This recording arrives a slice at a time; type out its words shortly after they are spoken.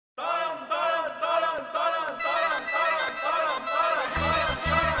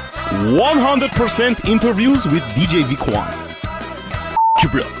100% interviews with DJ VickOne.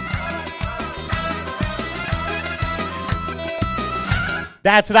 Bro.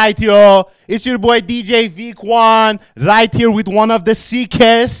 That's right, yo. It's your boy DJ VickOne, right here with one of the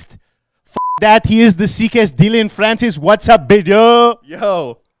sickest. That he is the sickest, Dillon Francis. What's up, bro?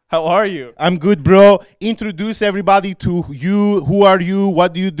 Yo, how are you? I'm good, bro. Introduce everybody to you. Who are you?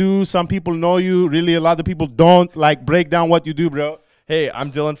 What do you do? Some people know you. Really, a lot of people don't. Like, break down what you do, bro. Hey, I'm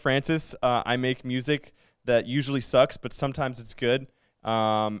Dillon Francis. I make music that usually sucks, but sometimes it's good.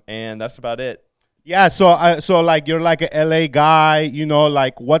 And that's about it. Yeah, so like you're like a LA guy, you know,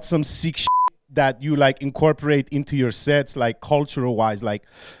 like what's some sick shit that you like incorporate into your sets, like cultural wise, like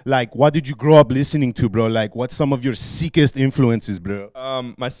what did you grow up listening to, bro? Like what's some of your sickest influences, bro?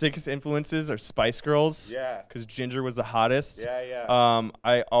 My sickest influences are Spice Girls. Yeah. Because Ginger was the hottest. Yeah, yeah.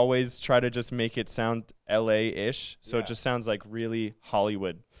 I always try to just make it sound LA-ish, so Yeah. it just sounds like really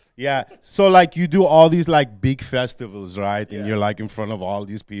Hollywood. Yeah, so like you do all these like big festivals, right? And Yeah. you're like in front of all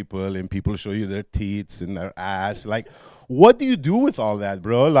these people and people show you their teats and their ass. Like, what do you do with all that,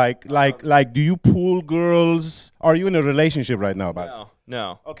 bro? Like, do you pull girls? Are you in a relationship right now?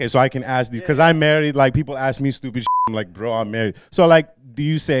 No. Okay, so I can ask these because I'm married. Like people ask me stupid shit. I'm like, bro, I'm married. So like, do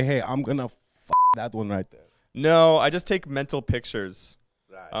you say, hey, I'm gonna that one right there? No, I just take mental pictures.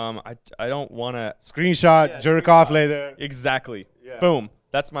 Right. I don't want to. Screenshot, Yeah, jerk off later. Exactly. Yeah. Boom.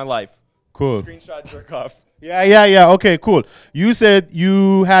 That's my life. Cool. Screenshot, jerk off. Yeah. Okay, cool. You said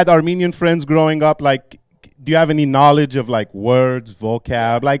you had Armenian friends growing up. Like, do you have any knowledge of like words,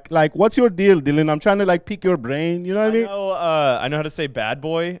 vocab? Like, what's your deal, Dillon? I'm trying to like pick your brain. You know what I mean? I know how to say bad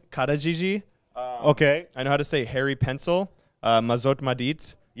boy, karajiji. Okay. I know how to say hairy pencil, mazot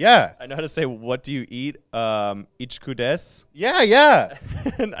madit. Yeah. I know how to say what do you eat, ich kudes. Yeah.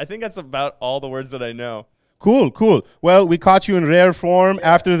 And I think that's about all the words that I know. Cool. Well, we caught you in rare form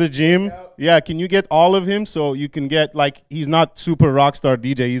after the gym. Yeah, can you get all of him so you can get like he's not super rock star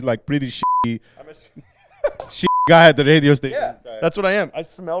DJ. He's like pretty shitty shit guy at the radio station. Yeah, that's what I am. I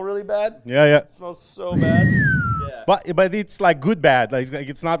smell really bad. Yeah. It smells so bad. Yeah. But it's like good bad. Like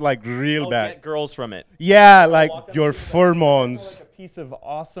it's not like real I'll bad. get girls from it. Yeah, like walk up your to you pheromones. like a piece of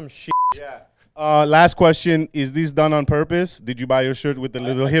awesome shit. Yeah. Last question. Is this done on purpose? Did you buy your shirt with the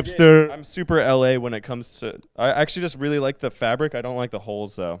little hipster? I'm super LA when it comes to. I actually just really like the fabric. I don't like the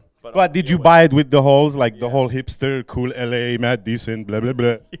holes though. But did you buy it with the holes? Like the whole hipster, cool LA, mad decent, blah, blah,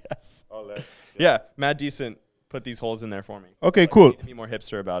 blah. Yes. All that. Yeah, Mad Decent put these holes in there for me. Okay, cool. Be more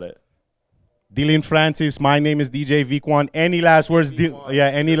hipster about it. Dillon Francis. My name is DJ VickOne. Any last words?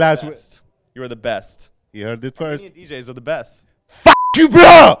 Any last words? You are the best. You heard it first. DJs are the best. Fuck you,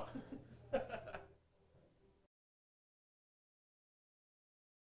 bro!